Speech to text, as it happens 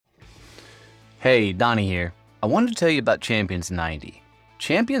Hey, Donnie here. I wanted to tell you about Champions 90.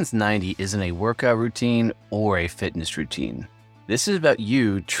 Champions 90 isn't a workout routine or a fitness routine. This is about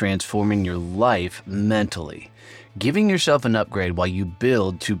you transforming your life mentally, giving yourself an upgrade while you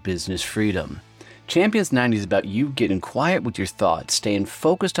build to business freedom. Champions 90 is about you getting quiet with your thoughts, staying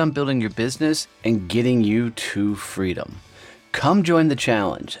focused on building your business, and getting you to freedom. Come join the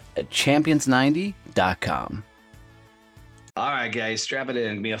challenge at champions90.com. All right, guys, strap it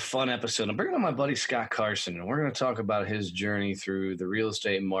in. It'll be a fun episode. I'm bringing on my buddy Scott Carson, and we're going to talk about his journey through the real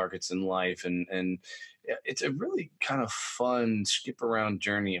estate markets and life. And it's a really kind of fun skip around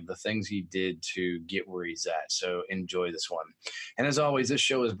journey of the things he did to get where he's at. So enjoy this one. And as always, this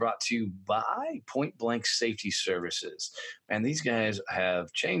show is brought to you by Point Blank Safety Services. And these guys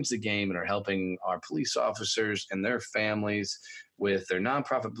have changed the game and are helping our police officers and their families with their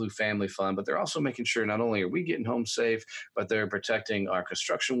nonprofit Blue Family Fund, but they're also making sure not only are we getting home safe, but they're protecting our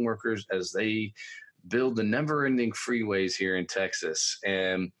construction workers as they build the never-ending freeways here in Texas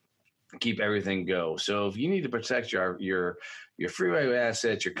and keep everything go. So if you need to protect your freeway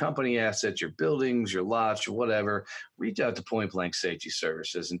assets, your company assets, your buildings, your lots, your whatever, reach out to Point Blank Safety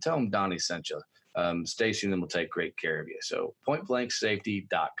Services and tell them Donnie sent you. Stacy and them will take great care of you. So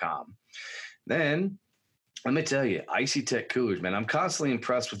pointblanksafety.com. Then let me tell you, Icy Tech Coolers, man, I'm constantly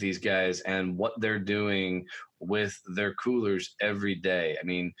impressed with these guys and what they're doing with their coolers every day. I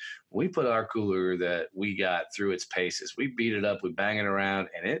mean, we put our cooler that we got through its paces. We beat it up, we bang it around,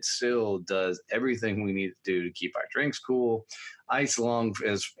 and it still does everything we need to do to keep our drinks cool, ice long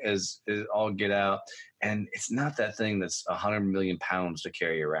as all get out. And it's not that thing that's 100 million pounds to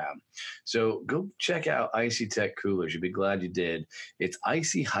carry around. So go check out Icy Tech Coolers. You'll be glad you did. It's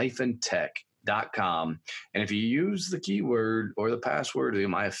icy-tech.com. And if you use the keyword or the password,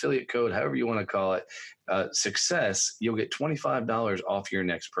 my affiliate code, however you want to call it, success, you'll get $25 off your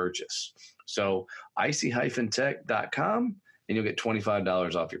next purchase. So icy-tech.com and you'll get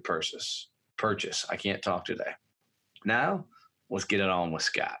 $25 off your purchase. I can't talk today. Now, let's get it on with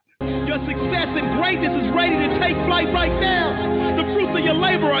Scott. Your success and greatness is ready to take flight right now. The fruits of your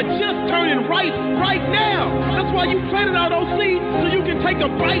labor are just turning right now. That's why you planted all those seeds so you can take a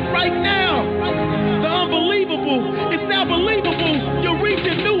bite right now. The unbelievable is now believable. You're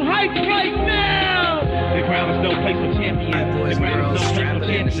reaching new heights right now. The ground is no place for champions. Hi, boys The and ground girls, is no place strap for it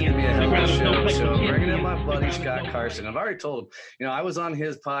in. It's going to be a champions. hell The of a ground is no show. place So for bringing in my champions. buddy Scott Carson. I've already told him, I was on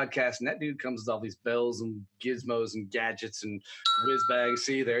his podcast, and that dude comes with all these bells and gizmos and gadgets and whiz bags.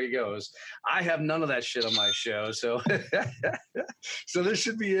 See, there he goes. I have none of that shit on my show, so so this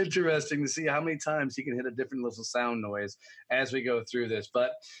should be interesting to see how many times he can hit a different little sound noise as we go through this.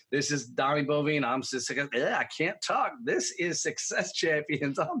 But this is Donnie Bovine. I'm just I can't talk. This is Success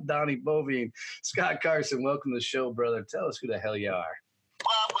Champions. I'm Donnie Bovine. Scott Carson, welcome to the show, brother. Tell us who the hell you are.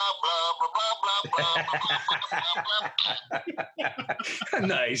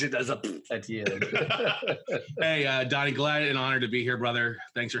 Nice. It does a at the end. Hey, Donnie, glad and honored to be here, brother.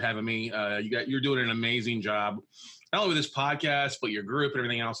 Thanks for having me. You're doing an amazing job, not only with this podcast, but your group and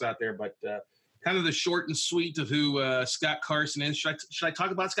everything else out there. But kind of the short and sweet of who Scott Carson is. Should I talk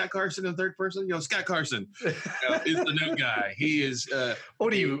about Scott Carson in third person? Scott Carson is the note guy. He is.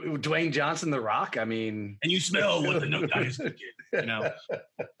 What are you, Dwayne Johnson, The Rock? I mean, and you smell what the note guy is cooking.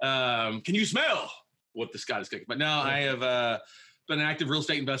 Can you smell what the Scott is cooking? But now I have been an active real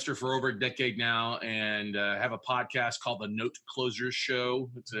estate investor for over a decade now, and have a podcast called The Note Closers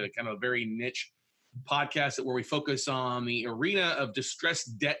Show. It's a kind of a very niche podcast where we focus on the arena of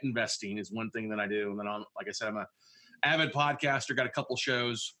distressed debt investing is one thing that I do. And then like I said, I'm an avid podcaster, got a couple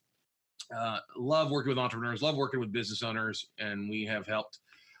shows, love working with entrepreneurs, love working with business owners. And we have helped,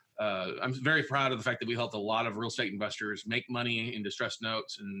 I'm very proud of the fact that we helped a lot of real estate investors make money in distressed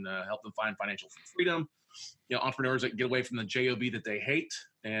notes and help them find financial freedom. Entrepreneurs that get away from the job that they hate.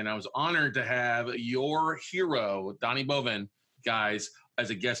 And I was honored to have your hero, Donnie Bovine, guys, as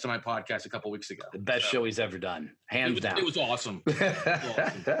a guest on my podcast a couple weeks ago. the best show he's ever done, hands down. It was awesome.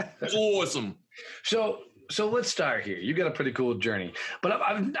 It was awesome. So let's start here. You got a pretty cool journey, but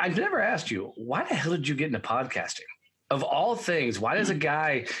I've never asked you, why the hell did you get into podcasting? Of all things, why does a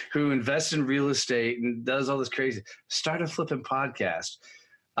guy who invests in real estate and does all this crazy start a flipping podcast?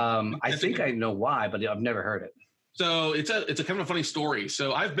 I think I know why, but I've never heard it. So it's a kind of a funny story.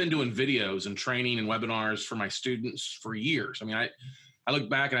 So I've been doing videos and training and webinars for my students for years. I mean, I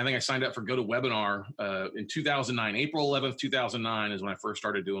look back and I think I signed up for GoToWebinar in 2009. April 11th, 2009 is when I first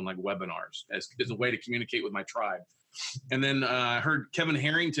started doing like webinars as a way to communicate with my tribe. And then I heard Kevin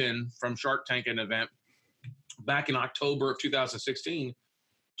Harrington from Shark Tank at an event back in October of 2016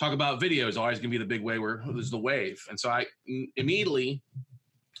 talk about video is always going to be the big way where there's the wave. And so I immediately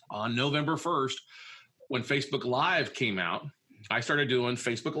on November 1st, when Facebook Live came out, I started doing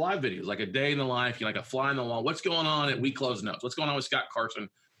Facebook Live videos, like a day in the life, like a fly in the wall. What's going on at We Close Notes? What's going on with Scott Carson,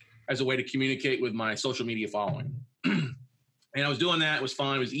 as a way to communicate with my social media following. And I was doing that. It was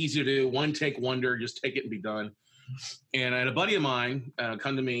fun. It was easy to do. One take wonder, just take it and be done. And I had a buddy of mine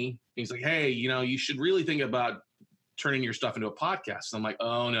come to me. He's like, hey, you should really think about turning your stuff into a podcast. So I'm like,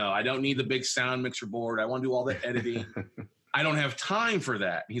 oh no, I don't need the big sound mixer board. I want to do all the editing. I don't have time for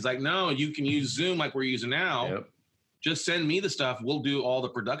that. He's like, no, you can use Zoom like we're using now. Yep. Just send me the stuff. We'll do all the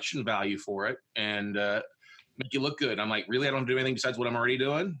production value for it and make you look good. I'm like, really? I don't do anything besides what I'm already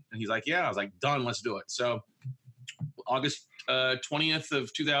doing? And he's like, yeah. I was like, done. Let's do it. So August 20th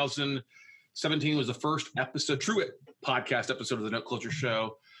of 2017 was the first episode, true podcast episode of the Note Closure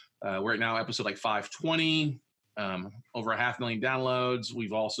Show. We're at now episode like 520, over 500,000 downloads.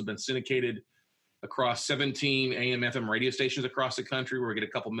 We've also been syndicated across 17 AM, FM radio stations across the country. We're going to get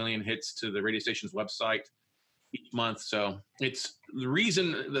a couple million hits to the radio station's website each month. So it's the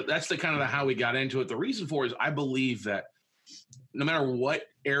reason that's the kind of how we got into it. The reason for it is I believe that no matter what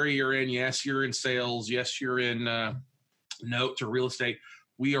area you're in, yes, you're in sales, yes, you're in notes or real estate,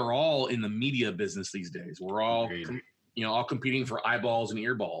 we are all in the media business these days. We're all, all competing for eyeballs and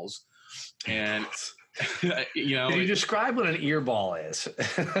earballs. And, Can you describe what an earball is?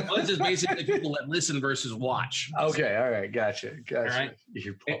 Well, it's just basically people that listen versus watch. Okay. All right. Gotcha. All right.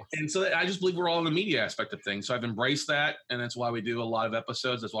 And so I just believe we're all in the media aspect of things. So I've embraced that. And that's why we do a lot of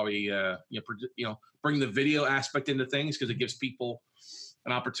episodes. That's why we, bring the video aspect into things, because it gives people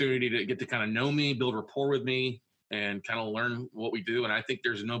an opportunity to get to kind of know me, build rapport with me, and kind of learn what we do. And I think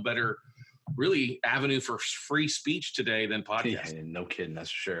there's no better really avenue for free speech today than podcasting. Yeah, no kidding.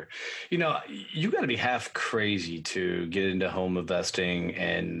 That's for sure. You got to be half crazy to get into home investing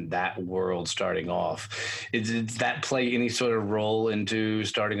and that world starting off. Did that play any sort of role into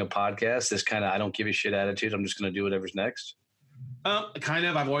starting a podcast? This kind of, I don't give a shit attitude. I'm just going to do whatever's next. Kind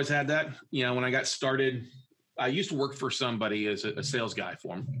of. I've always had that. When I got started, I used to work for somebody as a sales guy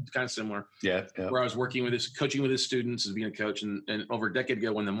for him. It's kind of similar. Yeah. Where I was coaching with his students as being a coach. And over a decade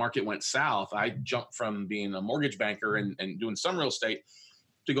ago, when the market went south, I jumped from being a mortgage banker and doing some real estate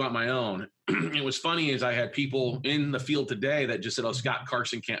to go on my own. It was funny is I had people in the field today that just said, oh, Scott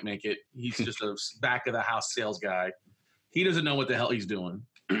Carson can't make it. He's just a back of the house sales guy. He doesn't know what the hell he's doing.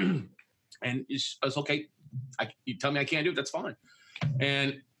 And I was okay. You tell me I can't do it. That's fine.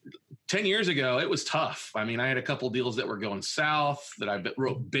 And 10 years ago, it was tough. I mean, I had a couple deals that were going south that I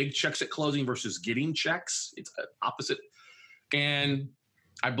wrote big checks at closing versus getting checks. It's opposite. And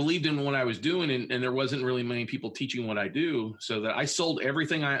I believed in what I was doing, and there wasn't really many people teaching what I do. So that I sold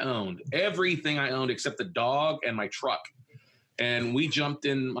everything I owned except the dog and my truck. And we jumped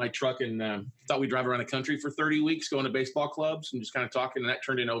in my truck and thought we'd drive around the country for 30 weeks, going to baseball clubs and just kind of talking. And that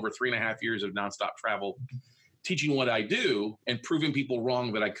turned into over 3.5 years of nonstop travel, teaching what I do and proving people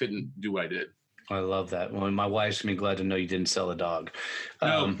wrong that I couldn't do what I did. I love that. Well, my wife's gonna be glad to know you didn't sell a dog.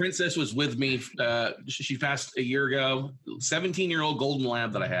 No, Princess was with me. She passed a year ago. 17-year-old golden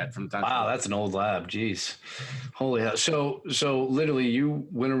lab that I had from the time. Wow, that's an old lab. Jeez, holy hell! So literally, you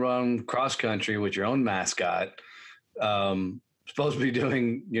went around cross country with your own mascot. Supposed to be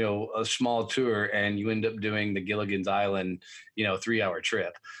doing a small tour, and you end up doing the Gilligan's Island 3-hour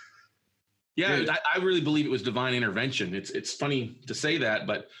trip. Yeah, I really believe it was divine intervention. It's funny to say that,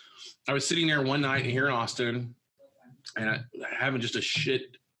 but I was sitting there one night here in Austin, and having just a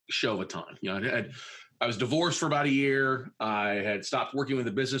shit show of a time. I was divorced for about a year. I had stopped working with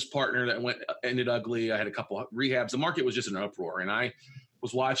a business partner that ended ugly. I had a couple of rehabs. The market was just an uproar, and I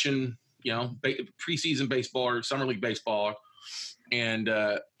was watching preseason baseball or summer league baseball, and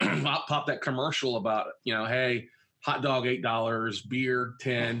pop that commercial about hey, hot dog $8, beer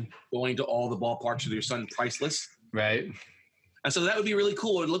 $10, going to all the ballparks with your son priceless. Right. And so that would be really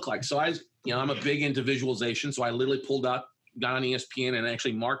cool what it looked like. So I'm a big into visualization. So I literally got on ESPN and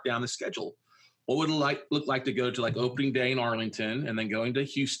actually marked down the schedule. What would it look like to go to like opening day in Arlington and then going to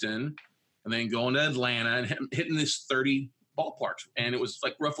Houston and then going to Atlanta and hitting this 30 ballparks. And it was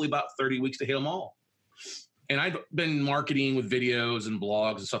like roughly about 30 weeks to hit them all. And I'd been marketing with videos and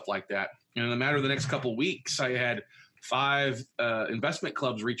blogs and stuff like that. And in the matter of the next couple of weeks, I had 5 investment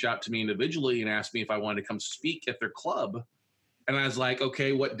clubs reach out to me individually and ask me if I wanted to come speak at their club. And I was like,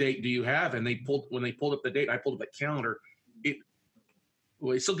 okay, what date do you have? And when they pulled up the date, I pulled up the calendar. It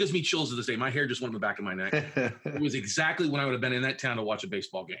still gives me chills to this day. My hair just went in the back of my neck. It was exactly when I would have been in that town to watch a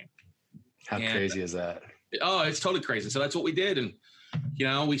baseball game. How crazy is that? Oh, it's totally crazy. So that's what we did. And,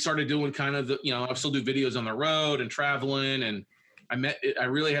 we started doing kind of I still do videos on the road and traveling. And I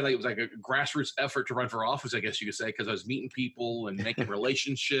really had it was like a grassroots effort to run for office, I guess you could say, because I was meeting people and making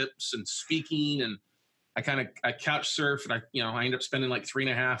relationships and speaking. And I couch surfed, and I ended up spending like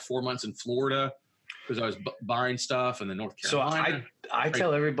 3.5-4 months in Florida because I was buying stuff, and then North Carolina. So I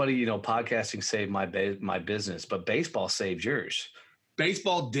tell everybody, podcasting saved my business, but baseball saved yours.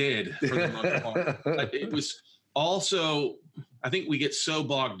 Baseball did for the most part. It was also, I think we get so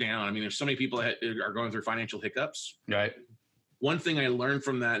bogged down. I mean, there's so many people that are going through financial hiccups. Right. One thing I learned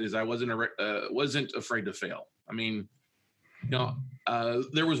from that is I wasn't afraid to fail. I mean,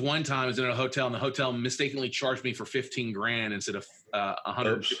 there was one time I was in a hotel, and the hotel mistakenly charged me for $15,000 instead of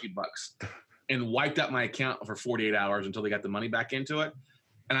 $150, and wiped out my account for 48 hours until they got the money back into it.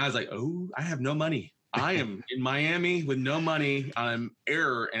 And I was like, "Oh, I have no money. I am in Miami with no money. I'm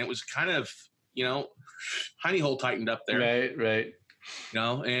error." And it was kind of, hiney hole tightened up there. Right.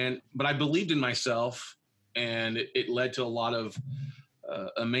 But I believed in myself, and it led to a lot of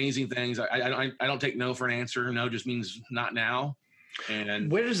amazing things. I don't take no for an answer. No just means not now.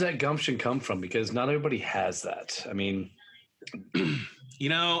 And where does that gumption come from? Because not everybody has that. I mean, I'm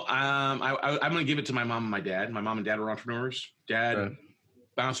going to give it to my mom and my dad. My mom and dad were entrepreneurs. Dad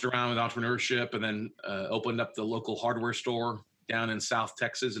bounced around with entrepreneurship, and then opened up the local hardware store down in South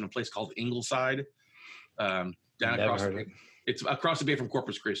Texas in a place called Ingleside. It's across the bay from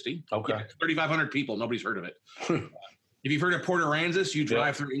Corpus Christi. Okay. Yeah, 3,500 people. Nobody's heard of it. If you've heard of Port Aransas, you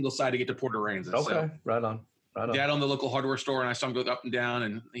drive through Ingleside to get to Port Aransas. Okay. So, right on. Dad owned the local hardware store, and I saw him go up and down,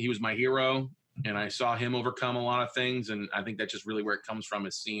 and he was my hero. And I saw him overcome a lot of things. And I think that's just really where it comes from,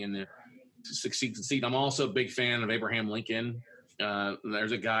 is seeing the succeed. I'm also a big fan of Abraham Lincoln.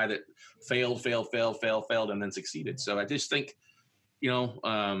 There's a guy that failed, and then succeeded. So I just think,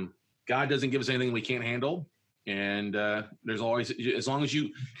 God doesn't give us anything we can't handle. And there's always, as long as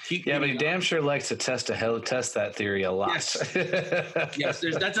you keep. Yeah, but he damn sure likes to test that theory a lot. Yes. Yes.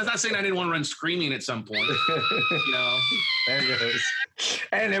 That's not saying I didn't want to run screaming at some point. There it is.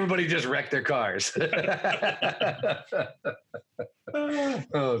 And everybody just wrecked their cars.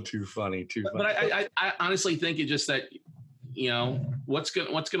 Oh, too funny. But I honestly think it's just that, what's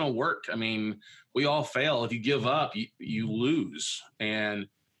gonna work. I mean, we all fail. If you give up, you lose. And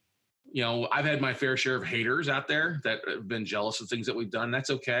I've had my fair share of haters out there that have been jealous of things that we've done. That's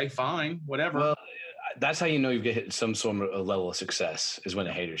okay. Fine. Whatever. Well, that's how you get some sort of level of success, is when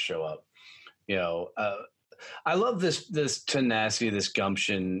the haters show up. I love this tenacity, this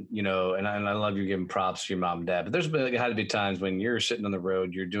gumption, and I love you giving props to your mom and dad. But there's had to be times when you're sitting on the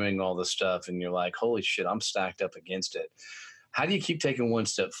road, you're doing all this stuff, and you're like, holy shit, I'm stacked up against it. How do you keep taking one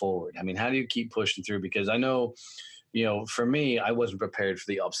step forward? I mean, how do you keep pushing through? Because I know, for me, I wasn't prepared for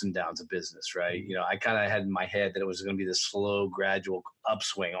the ups and downs of business, right? I kind of had in my head that it was going to be this slow, gradual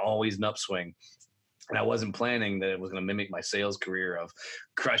upswing, always an upswing. And I wasn't planning that it was going to mimic my sales career of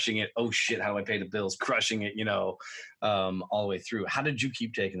crushing it. Oh shit, how do I pay the bills? Crushing it, all the way through. How did you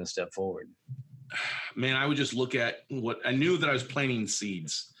keep taking a step forward? Man, I would just look at what I knew, that I was planting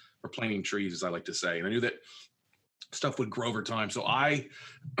seeds, or planting trees, as I like to say. And I knew that stuff would grow over time. So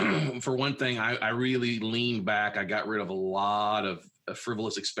for one thing, I really leaned back. I got rid of a lot of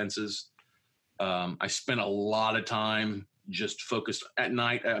frivolous expenses. I spent a lot of time just focused at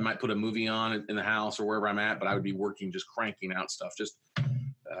night. I might put a movie on in the house or wherever I'm at, but I would be working, just cranking out stuff. Just,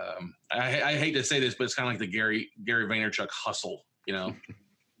 I hate to say this, but it's kind of like the Gary Vaynerchuk hustle,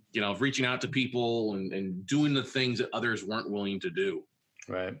 of reaching out to people and doing the things that others weren't willing to do.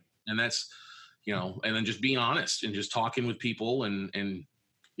 Right. And that's, and then just being honest and just talking with people. And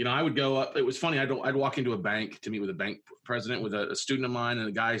I would go up. It was funny. I'd walk into a bank to meet with a bank president with a student of mine, and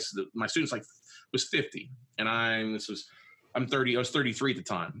the guys, my student's was 50, and I'm 30. I was 33 at the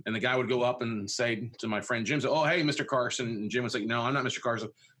time. And the guy would go up and say to my friend Jim, "Oh, hey, Mr. Carson." And Jim was like, "No, I'm not Mr. Carson.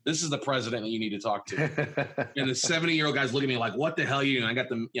 This is the president that you need to talk to." And the 70-year-old guy's looking at me like, "What the hell are you doing?" I got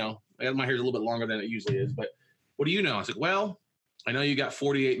them, I got my hair a little bit longer than it usually is, but what do you know? I was like, "Well, I know you got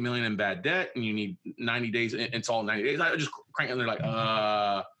 $48 million in bad debt, and you need 90 days. It's all 90 days." I just crank, and they're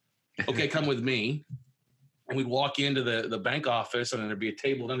like, "Okay, come with me." And we'd walk into the bank office, and there'd be a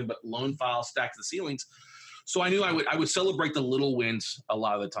table, nothing but loan files stacked to the ceilings. So I knew I would celebrate the little wins a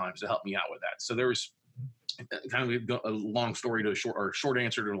lot of the times to help me out with that. So there was kind of a long story to a short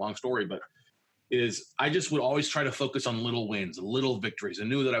answer to a long story, but I just would always try to focus on little wins, little victories. I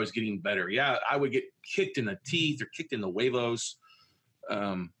knew that I was getting better. Yeah, I would get kicked in the teeth or kicked in the huevos.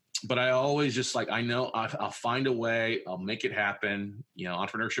 But I always just I know I'll find a way. I'll make it happen.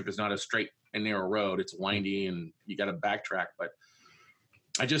 Entrepreneurship is not a straight and narrow road. It's windy, and you got to backtrack. But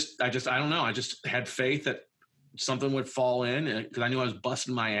I don't know. I just had faith that something would fall in, because I knew I was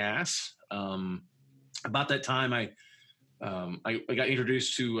busting my ass. About that time, I got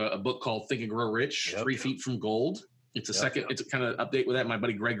introduced to a book called Think and Grow Rich, 3 Feet from Gold. It's a second, it's a kind of update with that. My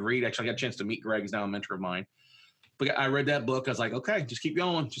buddy Greg Reed, actually I got a chance to meet Greg, he's now a mentor of mine. But I read that book. I was like, okay, just keep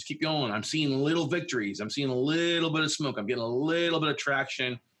going. Just keep going. I'm seeing little victories. I'm seeing a little bit of smoke. I'm getting a little bit of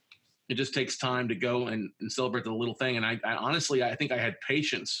traction. It just takes time to go and celebrate the little thing. And I honestly, I think I had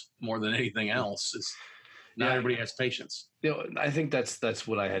patience more than anything else. Not everybody has patience. I think that's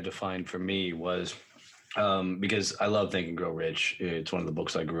what I had to find for me was because I love Think and Grow Rich. It's one of the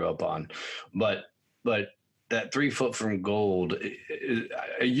books I grew up on. But that 3 foot from gold,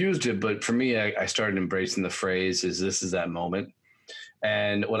 I used it, but for me, I started embracing the phrase this is that moment.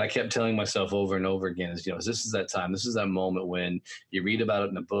 And what I kept telling myself over and over again is, this is that time. This is that moment when you read about it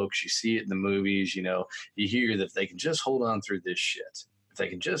in the books, you see it in the movies, you hear that if they can just hold on through this shit, if they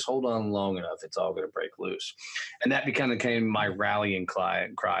can just hold on long enough, it's all going to break loose. And that kind of became my rallying cry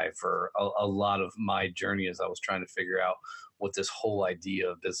for a lot of my journey as I was trying to figure out what this whole idea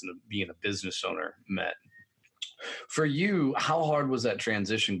of being a business owner meant. For you, how hard was that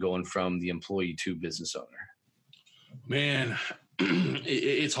transition going from the employee to business owner? Man,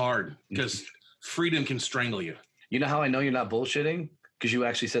 it's hard because freedom can strangle you. You know how I know you're not bullshitting? Because you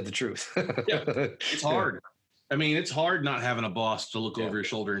actually said the truth. Yeah, it's hard. I mean, it's hard not having a boss to look over your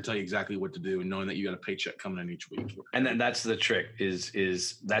shoulder and tell you exactly what to do and knowing that you got a paycheck coming in each week. And then that's the trick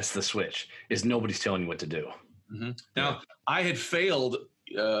is that's the switch is nobody's telling you what to do. Mm-hmm. Now, I had failed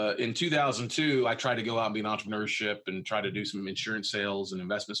in 2002. I tried to go out and be an entrepreneurship and try to do some insurance sales and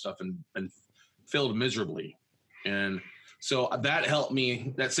investment stuff and failed miserably. And so that helped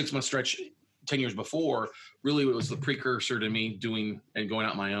me, that 6-month stretch 10 years before, really it was the precursor to me doing and going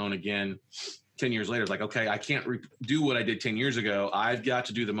out my own again 10 years later. It's like, okay, I can't do what I did 10 years ago. I've got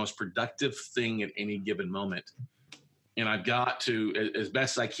to do the most productive thing at any given moment. And I've got to, as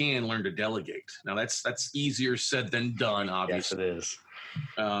best I can, learn to delegate. Now that's easier said than done, obviously. Yes, it is.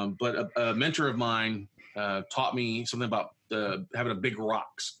 But a mentor of mine taught me something about having a big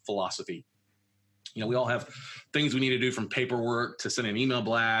rocks philosophy. We all have things we need to do, from paperwork to send an email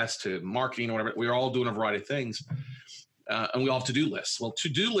blast to marketing or whatever. We're all doing a variety of things. And we all have to-do lists. Well,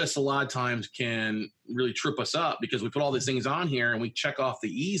 to-do lists a lot of times can really trip us up because we put all these things on here and we check off the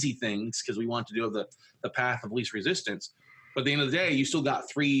easy things because we want to do the path of least resistance. But at the end of the day, you still got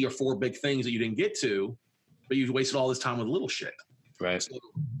 3 or 4 big things that you didn't get to, but you wasted all this time with little shit. Right. So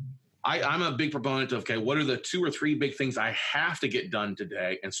I'm a big proponent of, okay, what are the 2 or 3 big things I have to get done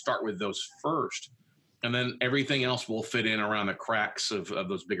today, and start with those first. And then everything else will fit in around the cracks of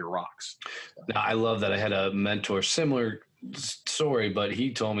those bigger rocks. Now, I love that. I had a mentor, similar story, but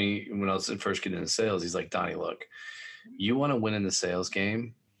he told me when I was first getting into sales, he's like, Donnie, look, you want to win in the sales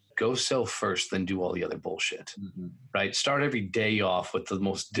game, go sell first, then do all the other bullshit, right? Start every day off with the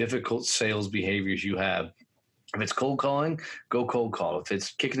most difficult sales behaviors you have. If it's cold calling, go cold call. If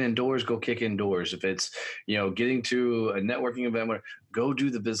it's kicking indoors, go kick indoors. If it's, getting to a networking event, go do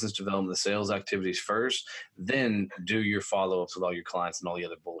the business development, the sales activities first, then do your follow-ups with all your clients and all the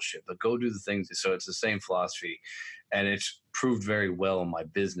other bullshit. But go do the things. So it's the same philosophy. And it's proved very well in my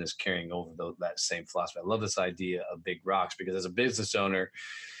business, carrying over that same philosophy. I love this idea of big rocks because as a business owner,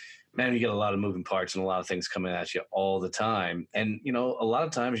 man, you get a lot of moving parts and a lot of things coming at you all the time. And, a lot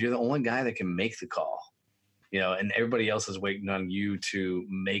of times you're the only guy that can make the call. And everybody else is waiting on you to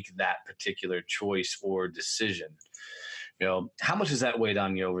make that particular choice or decision. How much has that weighed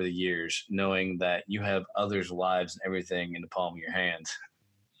on you over the years, knowing that you have others' lives and everything in the palm of your hands?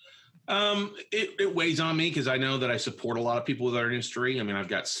 It weighs on me because I know that I support a lot of people with our industry. I mean, I've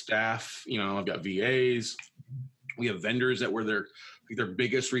got staff, I've got VAs. We have vendors that were their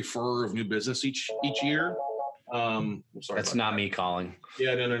biggest referrer of new business each year. Sorry, that's not me calling.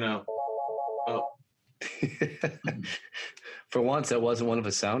 Yeah, no. Oh. For once, that wasn't one of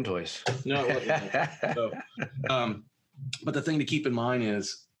his sound toys. No, it wasn't. So, but the thing to keep in mind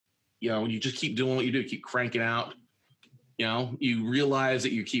is, you just keep doing what you do, keep cranking out. You realize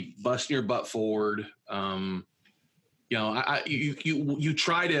that you keep busting your butt forward. You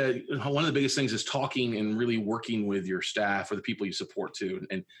try to. One of the biggest things is talking and really working with your staff or the people you support too,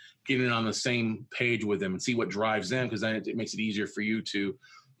 and getting on the same page with them and see what drives them, because then it makes it easier for you to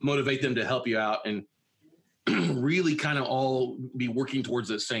motivate them to help you out and really kind of all be working towards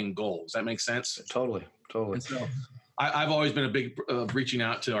the same goal. Does that make sense? Totally. And so I've always been a big reaching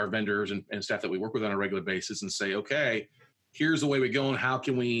out to our vendors and staff that we work with on a regular basis and say, okay, here's the way we're going. How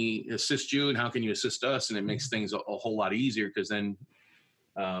can we assist you and how can you assist us? And it makes things a whole lot easier because then,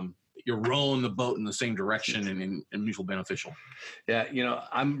 you're rowing the boat in the same direction and mutual beneficial. Yeah,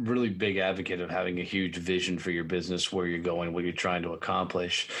 I'm really big advocate of having a huge vision for your business, where you're going, what you're trying to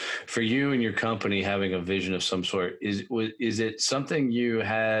accomplish. For you and your company, having a vision of some sort, is it something you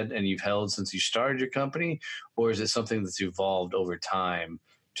had and you've held since you started your company, or is it something that's evolved over time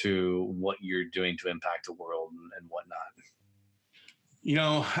to what you're doing to impact the world and whatnot?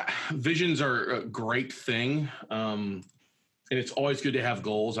 Visions are a great thing. And it's always good to have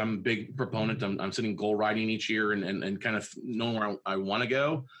goals. I'm a big proponent. I'm sitting goal writing each year and kind of knowing where I want to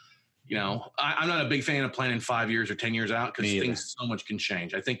go. I'm not a big fan of planning 5 years or 10 years out, because things so much can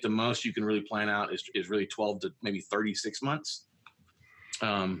change. I think the most you can really plan out is really 12 to maybe 36 months.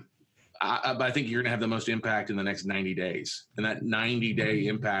 But I think you're going to have the most impact in the next 90 days. And that 90-day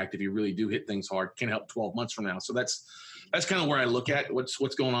impact, if you really do hit things hard, can help 12 months from now. So that's kind of where I look at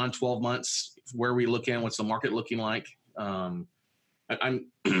what's going on 12 months, where we look at what's the market looking like. I'm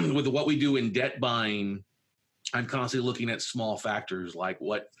with what we do in debt buying, I'm constantly looking at small factors like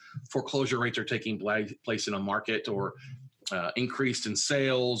what foreclosure rates are taking place in a market, or increased in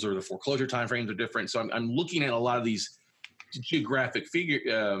sales, or the foreclosure timeframes are different. So I'm looking at a lot of these geographic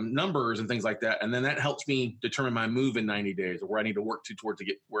numbers and things like that. And then that helps me determine my move in 90 days, or where I need to work towards to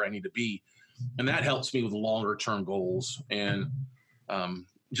get where I need to be. And that helps me with longer term goals and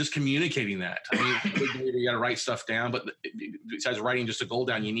just communicating that. You got to write stuff down, but besides writing just a goal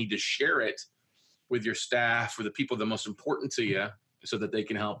down, you need to share it with your staff, with the people that are most important to you, so that they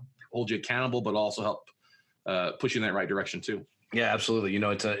can help hold you accountable, but also help push you in that right direction too. Yeah, absolutely.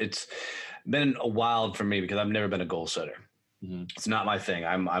 It's been a while for me, because I've never been a goal setter. Mm-hmm. It's not my thing.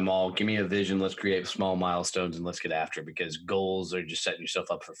 I'm all, give me a vision, let's create small milestones and let's get after it, because goals are just setting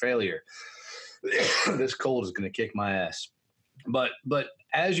yourself up for failure. This cold is going to kick my ass. But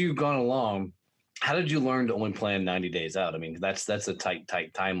as you've gone along, how did you learn to only plan 90 days out? I mean, that's a tight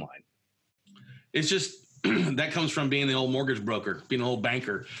timeline. It's just that comes from being the old mortgage broker, being an old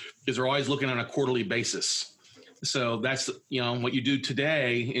banker, because they're always looking on a quarterly basis. So that's, what you do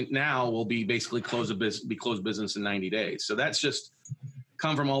today and now will be basically close business in 90 days. So that's just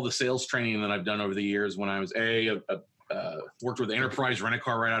come from all the sales training that I've done over the years. When I was worked with Enterprise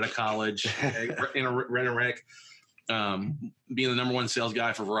Rent-A-Car right out of college, in a rent. Being the number one sales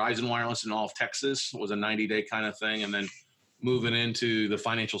guy for Verizon Wireless in all of Texas was a 90-day kind of thing. And then moving into the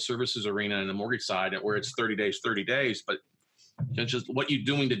financial services arena and the mortgage side, where it's 30 days, but it's just what you're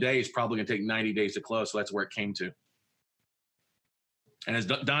doing today is probably going to take 90 days to close. So that's where it came to. And as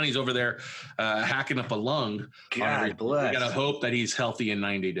Donnie's over there hacking up a lung, God bless. We got to hope that he's healthy in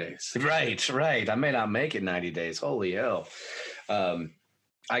 90 days. Right. I may not make it 90 days. Holy hell.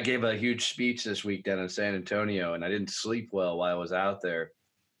 I gave a huge speech this week down in San Antonio, and I didn't sleep well while I was out there,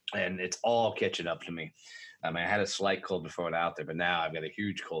 and it's all catching up to me. I mean, I had a slight cold before I went out there, but now I've got a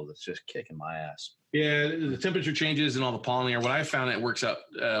huge cold that's just kicking my ass. Yeah, the temperature changes and all the pollen air. What I found, it works out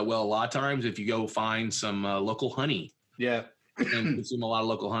well a lot of times if you go find some local honey. Yeah. And consume a lot of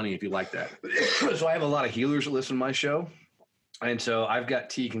local honey if you like that. So I have a lot of healers that listen to my show. And so I've got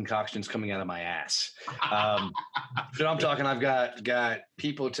tea concoctions coming out of my ass. So I'm talking, I've got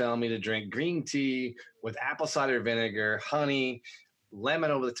people telling me to drink green tea with apple cider vinegar, honey,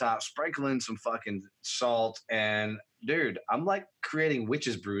 lemon over the top, sprinkle in some fucking salt. And dude, I'm like creating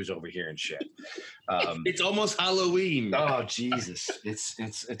witch's brews over here and shit. It's almost Halloween. Oh, Jesus.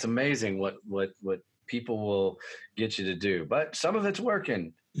 It's amazing what people will get you to do. But some of it's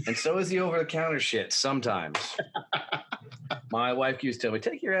working. And so is the over-the-counter shit sometimes. My wife used to tell me,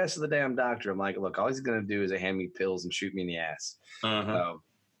 take your ass to the damn doctor. I'm like, look, all he's going to do is hand me pills and shoot me in the ass. Uh-huh.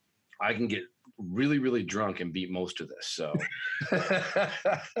 I can get really, really drunk and beat most of this. So,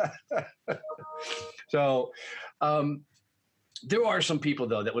 there are some people,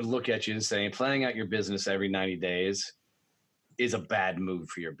 though, that would look at you and say, planning out your business every 90 days is a bad move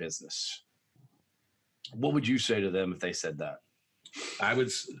for your business. What would you say to them if they said that? I would,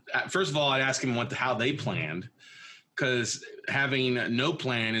 first of all, I'd ask them how they planned, because having no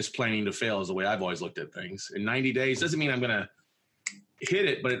plan is planning to fail is the way I've always looked at things. In 90 days doesn't mean I'm going to hit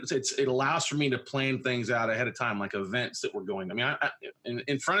it, but it allows for me to plan things out ahead of time, like events that we're going. I mean,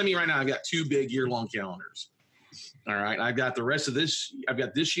 in front of me right now, I've got 2 big year-long calendars. All right. I've got the rest of this. I've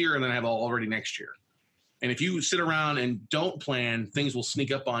got this year, and then I have already next year. And if you sit around and don't plan, things will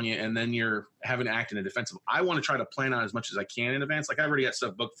sneak up on you, and then you're having to act in a defensive. I want to try to plan out as much as I can in advance. Like I've already got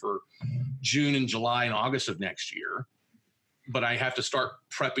stuff booked for June and July and August of next year, but I have to start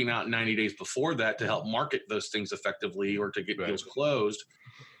prepping out 90 days before that to help market those things effectively or to get deals closed.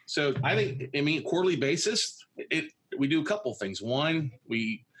 So I think, quarterly basis, we do a couple of things. One,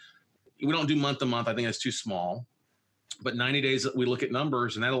 we don't do month to month. I think that's too small. But 90 days, we look at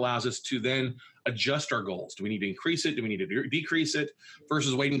numbers, and that allows us to then adjust our goals. Do we need to increase it? Do we need to decrease it?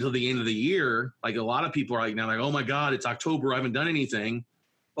 Versus waiting until the end of the year. Like a lot of people are like now, like, oh my God, it's October. I haven't done anything.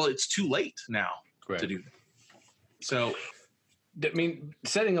 Well, it's too late now to do that. So, I mean,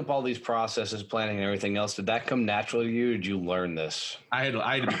 setting up all these processes, planning and everything else, did that come naturally to you? Or did you learn this? I had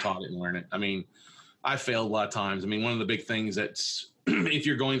to be taught it and learn it. I mean, I failed a lot of times. I mean, one of the big things that's if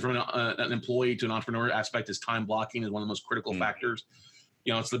you're going from an employee to an entrepreneur aspect is time blocking is one of the most critical factors.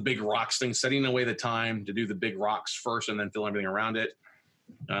 You know, it's the big rocks thing, setting away the time to do the big rocks first and then fill everything around it.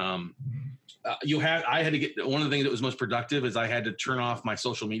 I had to get, one of the things that was most productive is I had to turn off my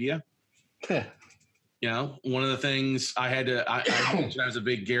social media. You know, one of the things I was a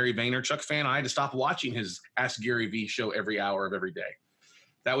big Gary Vaynerchuk fan. I had to stop watching his Ask Gary V show every hour of every day.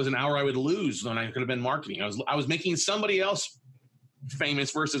 That was an hour I would lose when I could have been marketing. I was making somebody else famous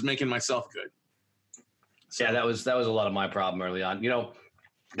versus making myself good. So, yeah, that was a lot of my problem early on, you know,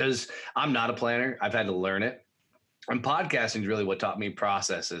 because I'm not a planner. I've had to learn it. And podcasting is really what taught me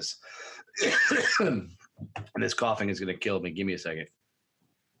processes. And this coughing is going to kill me. Give me a second.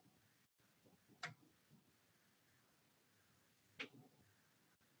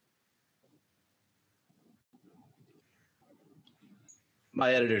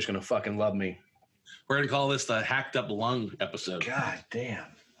 My editor's going to fucking love me. We're going to call this the hacked up lung episode. God damn.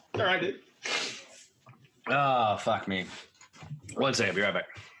 All right, dude. Oh, fuck me. One second. Be right back.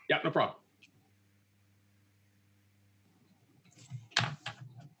 Yeah, no problem.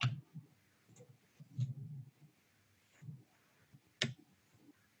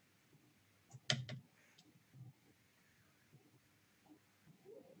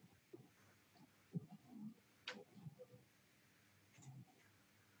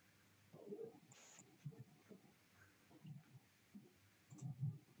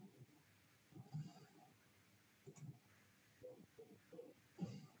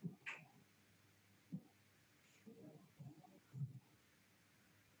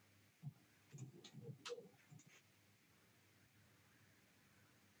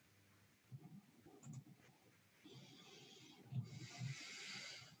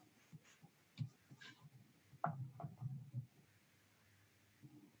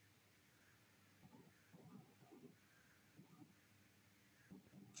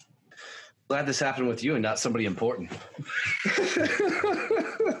 Glad this happened with you and not somebody important.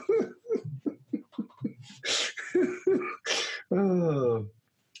 Oh.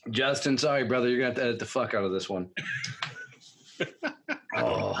 Justin, sorry, brother. You're going to have to edit the fuck out of this one.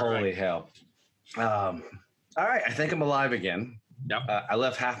 Oh, holy hell. All right. I think I'm alive again. Yep. I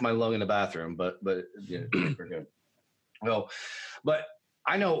left half my lung in the bathroom, but yeah, we're good. Well, but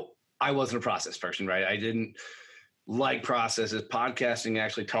I know I wasn't a process person, right? I didn't like processes. Podcasting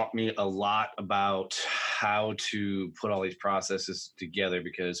actually taught me a lot about how to put all these processes together,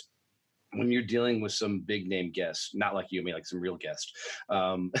 because when you're dealing with some big name guests, not like you, I mean like some real guests,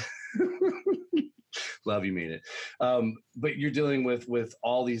 love you, mean it. But you're dealing with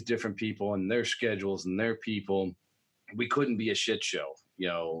all these different people and their schedules and their people. We couldn't be a shit show, you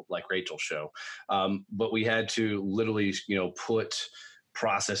know, like Rachel's show. But we had to literally, you know, put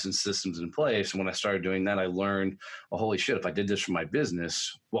process and systems in place. And when I started doing that, I learned, well, holy shit, if I did this for my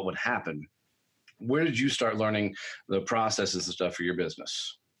business, what would happen? Where did you start learning the processes and stuff for your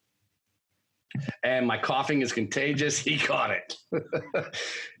business? And my coughing is contagious. He caught it.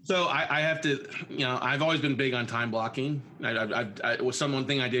 So I have to, you know, I've always been big on time blocking. I was one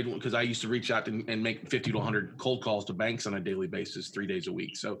thing I did because I used to reach out and make 50 to 100 cold calls to banks on a daily basis, 3 days a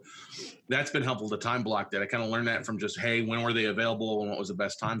week. So that's been helpful to time block that. I kind of learned that from just, hey, when were they available and what was the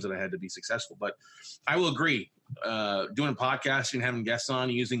best times that I had to be successful. But I will agree, doing podcasting, having guests on,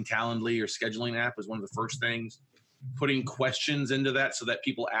 using Calendly or scheduling app is one of the first things. Putting questions into that so that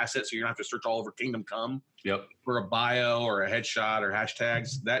people ask it, so you don't have to search all over Kingdom Come for a bio or a headshot or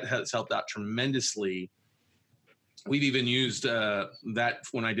hashtags. That has helped out tremendously. We've even used that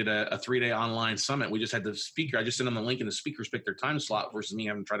when I did a 3-day online summit. We just had the speaker. I just sent them the link and the speakers pick their time slot versus me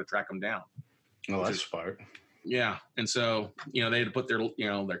having to try to track them down. Oh, that's smart. Yeah. And so, you know, they had to put their, you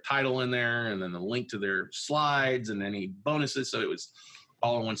know, their title in there and then the link to their slides and any bonuses. So it was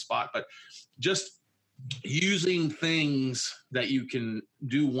all in one spot. But just using things that you can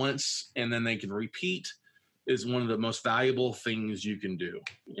do once and then they can repeat is one of the most valuable things you can do.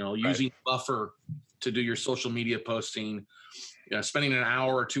 You know, using Buffer to do your social media posting, you know, spending an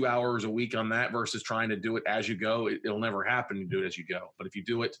hour or 2 hours a week on that versus trying to do it as you go. It'll never happen to do it as you go. But if you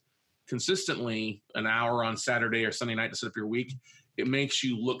do it consistently, an hour on Saturday or Sunday night to set up your week, it makes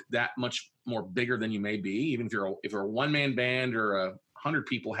you look that much more bigger than you may be. Even if you're a one-man band or a 100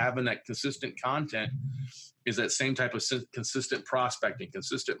 people, having that consistent content is that same type of consistent prospecting,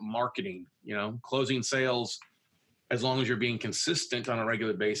 consistent marketing, closing sales. As long as you're being consistent on a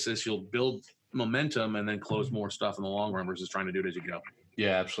regular basis, you'll build momentum and then close more stuff in the long run versus trying to do it as you go.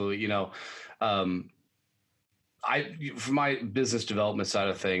 Yeah, absolutely. For my business development side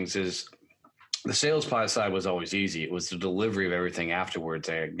of things is the sales side was always easy. It was the delivery of everything afterwards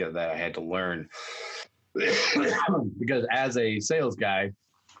that I had to learn. Because as a sales guy,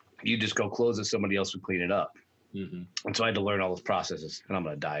 you just go close it, somebody else would clean it up. Mm-hmm. And so I had to learn all those processes. And I'm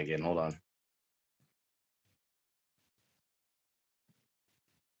going to die again. Hold on.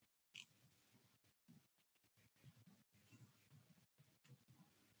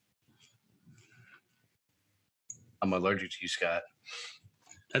 I'm allergic to you, Scott.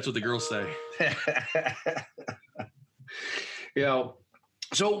 That's what the girls say.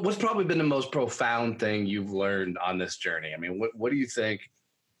 So what's probably been the most profound thing you've learned on this journey? I mean, what do you think?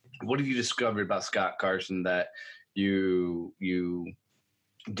 What have you discovered about Scott Carson that you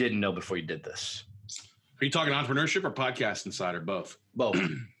didn't know before you did this? Are you talking entrepreneurship or podcast inside or both? Both.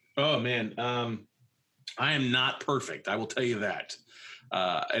 Oh, man. I am not perfect. I will tell you that.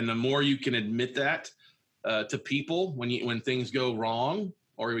 And the more you can admit that to people when things go wrong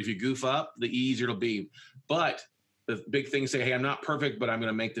or if you goof up, the easier it'll be. But the big thing is say, hey, I'm not perfect, but I'm going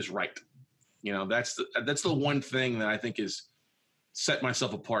to make this right. That's the one thing that I think is set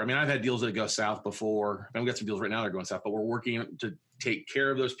myself apart. I mean, I've had deals that go south before. I've got some deals right now that are going south, but we're working to take care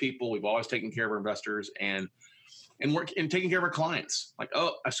of those people. We've always taken care of our investors and taking care of our clients. Like,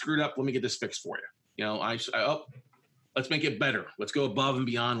 oh, I screwed up. Let me get this fixed for you. Let's make it better. Let's go above and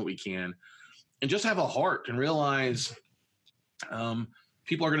beyond what we can. And just have a heart and realize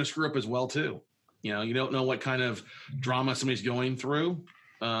people are going to screw up as well too. You don't know what kind of drama somebody's going through,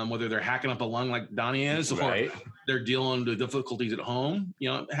 whether they're hacking up a lung like Donnie is, or they're dealing with difficulties at home.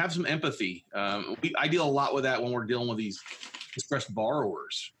 Have some empathy. I deal a lot with that when we're dealing with these distressed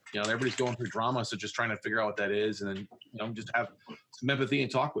borrowers. Everybody's going through drama, so just trying to figure out what that is, and then just have some empathy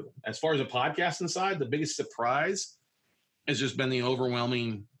and talk with them. As far as a podcast inside, the biggest surprise has just been the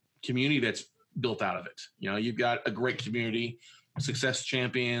overwhelming community that's built out of it. You've got a great community, Success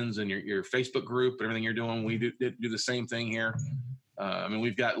Champions, and your Facebook group and everything you're doing. We do the same thing here.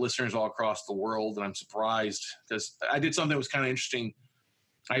 We've got listeners all across the world, and I'm surprised because I did something that was kind of interesting.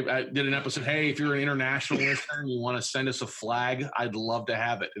 I did an episode. Hey, if you're an international listener and you want to send us a flag, I'd love to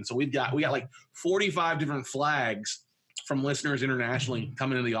have it. And so we got like 45 different flags from listeners internationally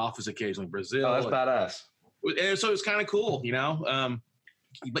coming into the office occasionally. Brazil. Oh, that's badass. And so it's kind of cool,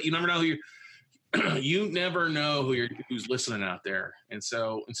 but you never know who's listening out there. And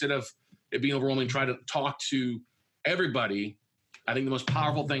so instead of it being overwhelming, try to talk to everybody. I think the most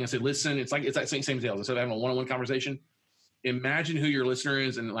powerful thing is say, listen, it's that same sales. Instead of having a one-on-one conversation, imagine who your listener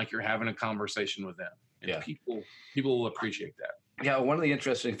is and like you're having a conversation with them. And people will appreciate that. Yeah. One of the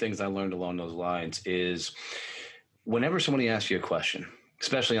interesting things I learned along those lines is whenever somebody asks you a question,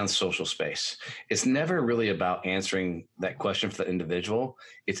 especially on social space, it's never really about answering that question for the individual.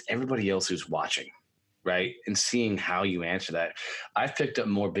 It's everybody else who's watching, right? And seeing how you answer that. I've picked up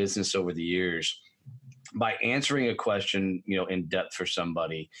more business over the years by answering a question, in depth for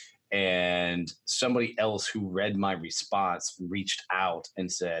somebody, and somebody else who read my response reached out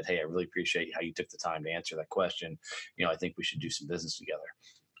and said, hey, I really appreciate how you took the time to answer that question. I think we should do some business together.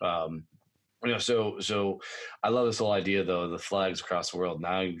 So I love this whole idea, though, the flags across the world.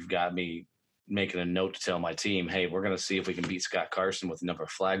 Now you've got me making a note to tell my team, hey, we're going to see if we can beat Scott Carson with the number of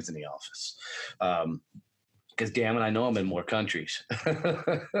flags in the office. Because damn it, I know I'm in more countries.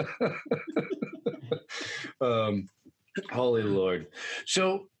 Holy Lord.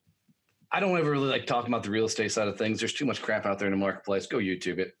 So I don't ever really like talking about the real estate side of things. There's too much crap out there in the marketplace. Go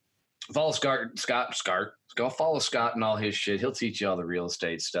YouTube it. Follow Scott. Go follow Scott and all his shit. He'll teach you all the real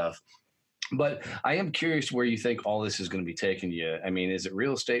estate stuff. But I am curious where you think all this is going to be taking you. I mean, is it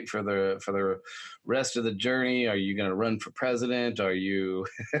real estate for the rest of the journey? Are you going to run for president? Are you?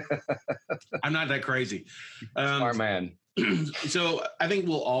 I'm not that crazy. Smart man. So I think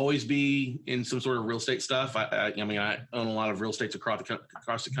we'll always be in some sort of real estate stuff. I own a lot of real estates across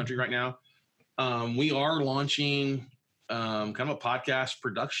the country right now. We are launching kind of a podcast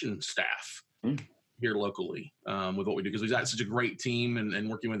production staff here locally with what we do, because we've got such a great team and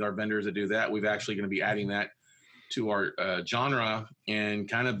working with our vendors that do that. We've actually going to be adding that to our genre and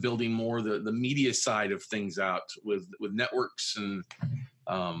kind of building more the media side of things out with networks and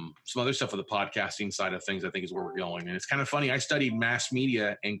some other stuff with the podcasting side of things. I think is where we're going. And it's kind of funny. I studied mass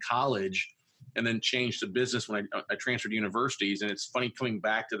media in college and then changed to business when I transferred to universities. And it's funny coming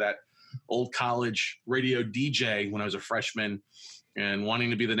back to that old college radio DJ when I was a freshman and wanting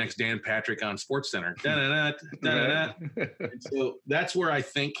to be the next Dan Patrick on SportsCenter. And so that's where I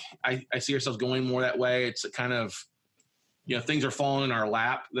think I see ourselves going more that way. It's a kind of, things are falling in our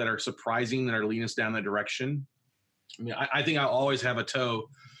lap that are surprising, that are leading us down that direction. I mean, I think I'll always have a toe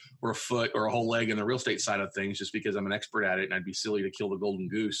or a foot or a whole leg in the real estate side of things, just because I'm an expert at it, and I'd be silly to kill the golden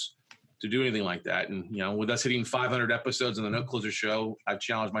goose to do anything like that. And, with us hitting 500 episodes in the Note Closer Show, I've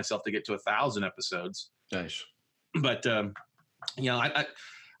challenged myself to get to 1,000 episodes. Nice. But,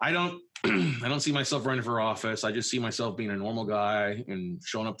 I don't I don't see myself running for office. I just see myself being a normal guy and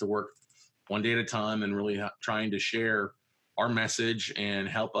showing up to work one day at a time and really trying to share our message and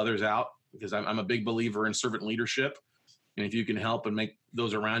help others out, because I'm a big believer in servant leadership. And if you can help and make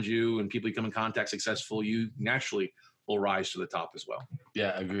those around you and people you come in contact successful, you naturally will rise to the top as well.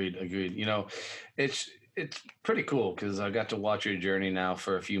 Yeah, agreed. It's pretty cool, because I got to watch your journey now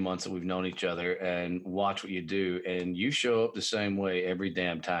for a few months that we've known each other, and watch what you do. And you show up the same way every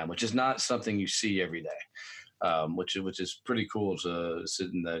damn time, which is not something you see every day, which is pretty cool to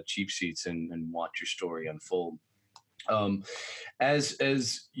sit in the cheap seats and watch your story unfold.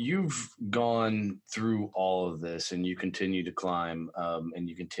 As you've gone through all of this and you continue to climb, and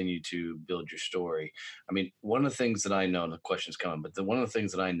you continue to build your story, I mean, one of the things that I know, and the question's coming, but one of the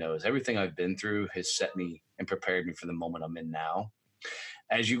things that I know is everything I've been through has set me and prepared me for the moment I'm in now.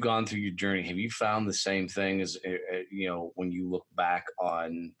 As you've gone through your journey, have you found the same thing as, when you look back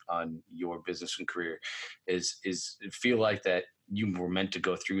on your business and career, is it feel like that you were meant to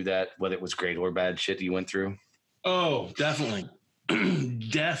go through that, whether it was great or bad shit that you went through? Oh, definitely.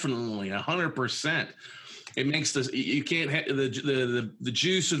 Definitely. 100%. It makes this, you can't have the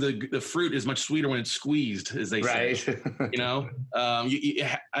juice or the fruit is much sweeter when it's squeezed, as they say,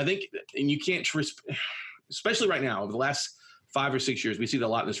 I think, and you can't, especially right now, over the last 5 or 6 years, we see that a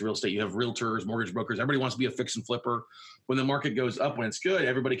lot in this real estate. You have realtors, mortgage brokers, everybody wants to be a fix and flipper. When the market goes up, when it's good,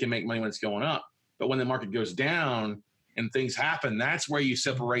 everybody can make money when it's going up. But when the market goes down and things happen, that's where you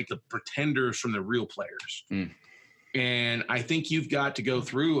separate the pretenders from the real players. And I think you've got to go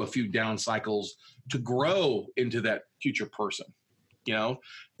through a few down cycles to grow into that future person.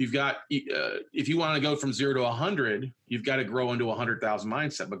 You've got, if you want to go from 0 to 100, you've got to grow into 100,000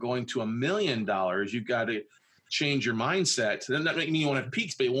 mindset. But going to $1 million, you've got to change your mindset. Then that doesn't mean you won't have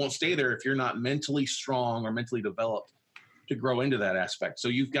peaks, but it won't stay there if you're not mentally strong or mentally developed to grow into that aspect. So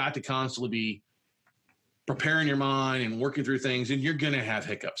you've got to constantly be preparing your mind and working through things, and you're going to have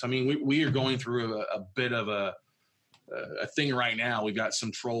hiccups. I mean, we are going through a bit of a thing right now. We've got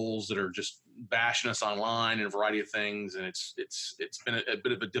some trolls that are just bashing us online and a variety of things, and it's been a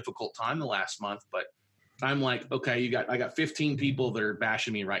bit of a difficult time the last month. But I'm like, okay, I got 15 people that are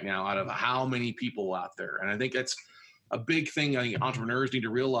bashing me right now out of how many people out there, and I think that's a big thing I think entrepreneurs need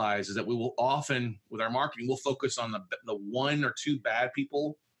to realize, is that we will often, with our marketing, we'll focus on the 1 or 2 bad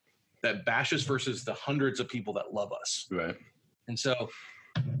people that bash us versus the hundreds of people that love us. Right. And so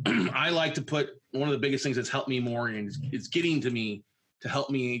I like to put, one of the biggest things that's helped me more is getting to me to help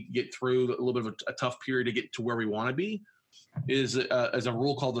me get through a little bit of a tough period to get to where we want to be, is a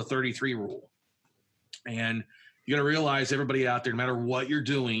rule called the 33 rule. And you got to realize, everybody out there, no matter what you're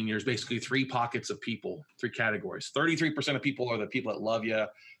doing, there's basically 3 pockets of people, 3 categories. 33% of people are the people that love you,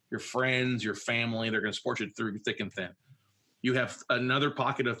 your friends, your family. They're going to support you through thick and thin. You have another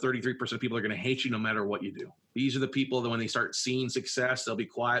pocket of 33% of people are going to hate you no matter what you do. These are the people that when they start seeing success, they'll be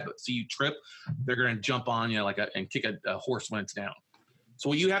quiet, but see you trip, they're going to jump on you and kick a horse when it's down. So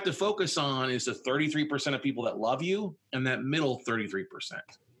what you have to focus on is the 33% of people that love you and that middle 33%.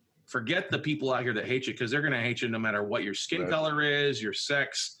 Forget the people out here that hate you, because they're going to hate you no matter what your skin color is, your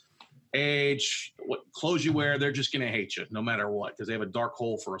sex, age, what clothes you wear. They're just going to hate you no matter what, because they have a dark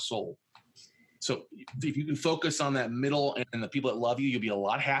hole for a soul. So if you can focus on that middle and the people that love you, you'll be a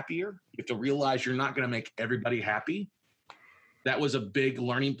lot happier. You have to realize you're not going to make everybody happy. That was a big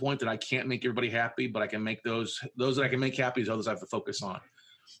learning point, that I can't make everybody happy, but I can make those that I can make happy is others I have to focus on.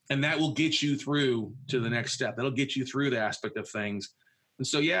 And that will get you through to the next step. That'll get you through the aspect of things. And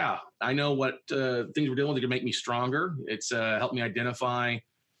so, yeah, I know what things we're dealing with to make me stronger. It's helped me identify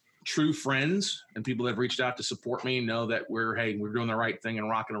true friends and people that have reached out to support me, know that we're doing the right thing and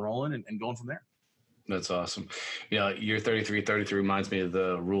rocking and rolling and going from there. That's awesome. Your 33 reminds me of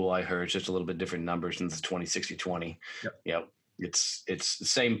the rule I heard, just a little bit different numbers than the 20-60-20. Yep. It's the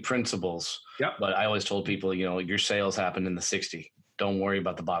same principles. Yep. But I always told people, your sales happen in the 60. Don't worry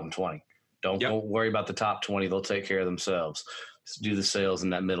about the bottom 20. Don't worry about the top 20. They'll take care of themselves. Just do the sales in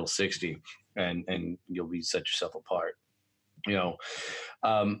that middle 60, and you'll set yourself apart.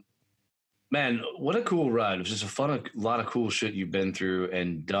 Man, what a cool ride. It was just a lot of cool shit you've been through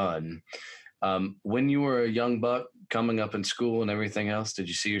and done. When you were a young buck coming up in school and everything else, did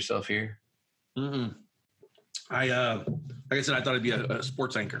you see yourself here? Mm-mm. Like I said, I thought I'd be a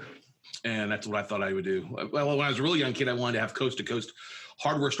sports anchor, and that's what I thought I would do. Well, when I was a really young kid, I wanted to have coast-to-coast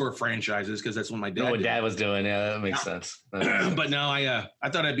hardware store franchises because that's what my dad did. Dad was doing. Yeah, that makes sense. But no, I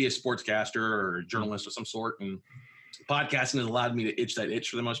thought I'd be a sportscaster or a journalist of some sort, and podcasting has allowed me to itch that itch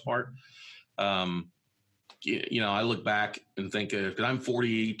for the most part. I look back and think because I'm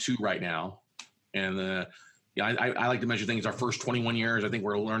 42 right now, and I like to measure things our first 21 years. I think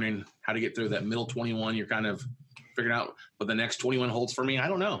we're learning how to get through that middle 21. You're kind of figuring out what the next 21 holds for me. I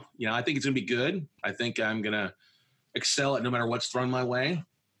don't know. I think it's going to be good. I think I'm going to excel at no matter what's thrown my way.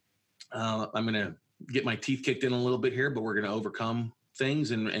 I'm going to get my teeth kicked in a little bit here, but we're going to overcome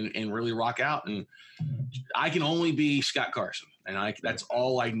things and really rock out. And I can only be Scott Carson. And that's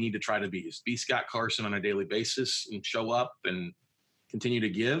all I need to try to be Scott Carson on a daily basis and show up and continue to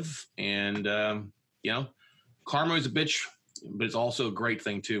give. And, karma is a bitch, but it's also a great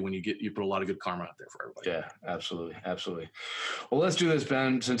thing too when you put a lot of good karma out there for everybody. Yeah, absolutely. Well, let's do this,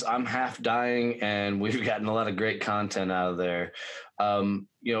 Ben, since I'm half dying and we've gotten a lot of great content out of there.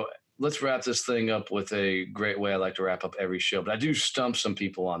 Let's wrap this thing up with a great way I like to wrap up every show, but I do stump some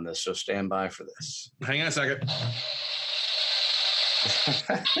people on this, so stand by for this. Hang on a second.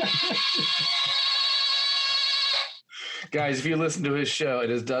 Guys, if you listen to his show, it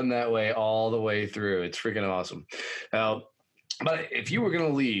is done that way all the way through. It's freaking awesome. Now, but if you were going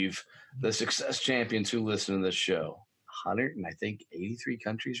to leave the success champions who listen to this show, 183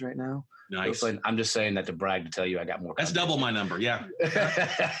 countries right now. Nice. I'm just saying that to brag, to tell you I got more. That's double my number. Yeah.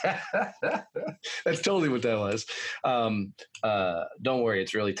 That's totally what that was. Don't worry.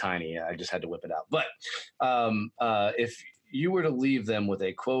 It's really tiny. I just had to whip it out. But if you were to leave them with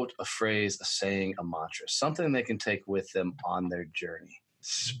a quote, a phrase, a saying, a mantra, something they can take with them on their journey,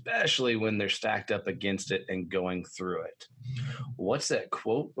 especially when they're stacked up against it and going through it, what's that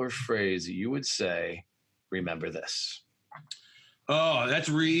quote or phrase you would say, remember this? Oh, that's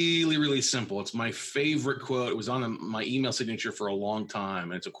really, really simple. It's my favorite quote. It was on my email signature for a long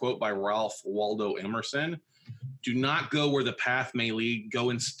time. And it's a quote by Ralph Waldo Emerson. Do not go where the path may lead.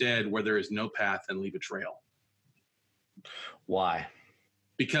 Go instead where there is no path and leave a trail. Why?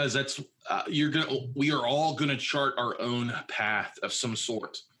 Because that's we are all gonna chart our own path of some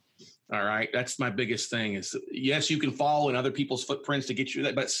sort. All right, that's my biggest thing. Is yes, you can follow in other people's footprints to get you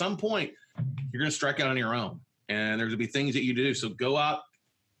that, but at some point you're gonna strike out on your own, and there's gonna be things that you do. So go out,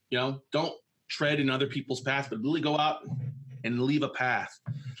 don't tread in other people's path, but really go out and leave a path,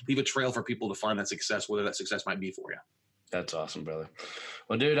 leave a trail for people to find that success, whether that success might be for you. That's awesome, brother.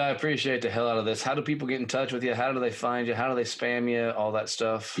 Well, dude, I appreciate the hell out of this. How do people get in touch with you? How do they find you? How do they spam you? All that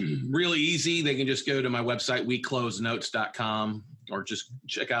stuff. Really easy. They can just go to my website, WeCloseNotes.com, or just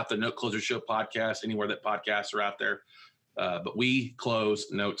check out the Note Closer Show podcast, anywhere that podcasts are out there. But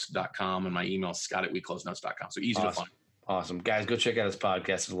WeCloseNotes.com, and my email is Scott@WeCloseNotes.com. So easy to find. Awesome. Guys, go check out his podcast.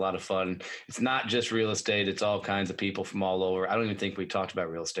 It's a lot of fun. It's not just real estate. It's all kinds of people from all over. I don't even think we talked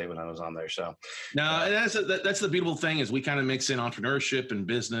about real estate when I was on there. So no, that's the beautiful thing is we kind of mix in entrepreneurship and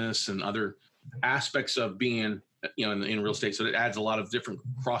business and other aspects of being, in real estate. So it adds a lot of different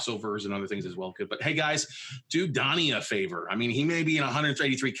crossovers and other things as well. But hey, guys, do Donnie a favor. I mean, he may be in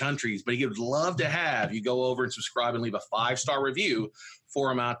 183 countries, but he would love to have you go over and subscribe and leave a 5-star review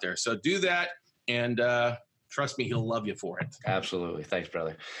for him out there. So do that. And, trust me, he'll love you for it. Absolutely. Thanks,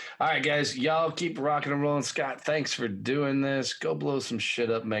 brother. All right, guys, y'all keep rocking and rolling. Scott, thanks for doing this. Go blow some shit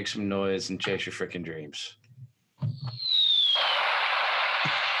up, make some noise, and chase your freaking dreams.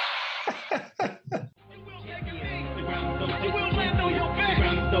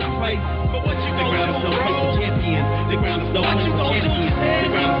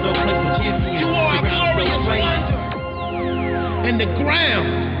 And the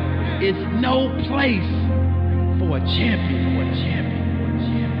ground is no place for a champion.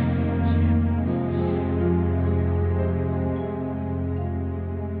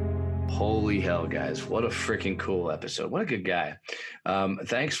 Holy hell, guys. What a freaking cool episode. What a good guy.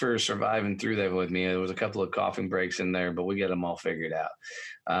 Thanks for surviving through that with me. There was a couple of coughing breaks in there, but we got them all figured out.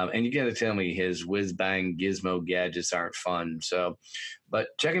 And you got to tell me his whiz-bang gizmo gadgets aren't fun. But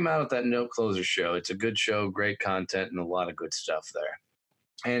check him out at that Note Closer show. It's a good show, great content, and a lot of good stuff there.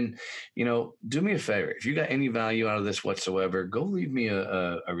 And, do me a favor. If you got any value out of this whatsoever, go leave me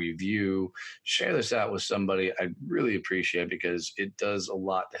a review. Share this out with somebody. I really appreciate it because it does a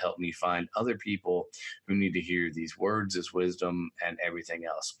lot to help me find other people who need to hear these words, this wisdom, and everything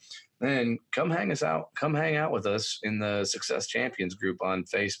else. Then come hang out with us in the Success Champions group on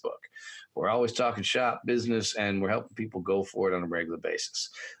Facebook. We're always talking shop, business, and we're helping people go for it on a regular basis.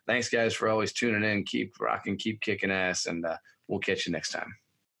 Thanks, guys, for always tuning in. Keep rocking, keep kicking ass, and we'll catch you next time.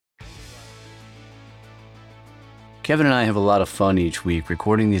 Kevin and I have a lot of fun each week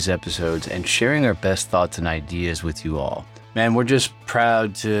recording these episodes and sharing our best thoughts and ideas with you all. Man, we're just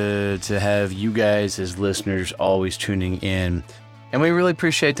proud to have you guys as listeners always tuning in. And we really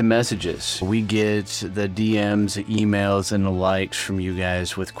appreciate the messages. We get the DMs, the emails, and the likes from you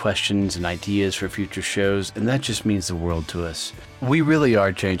guys with questions and ideas for future shows, and that just means the world to us. We really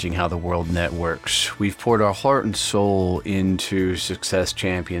are changing how the world networks. We've poured our heart and soul into Success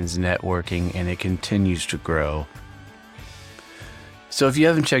Champions networking, and it continues to grow. So if you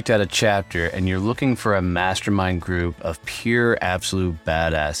haven't checked out a chapter and you're looking for a mastermind group of pure absolute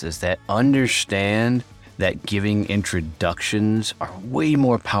badasses that understand that giving introductions are way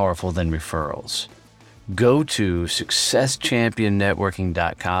more powerful than referrals, go to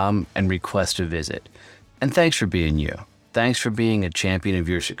successchampionnetworking.com and request a visit. And thanks for being you. Thanks for being a champion of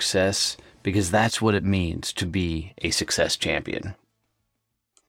your success, because that's what it means to be a success champion.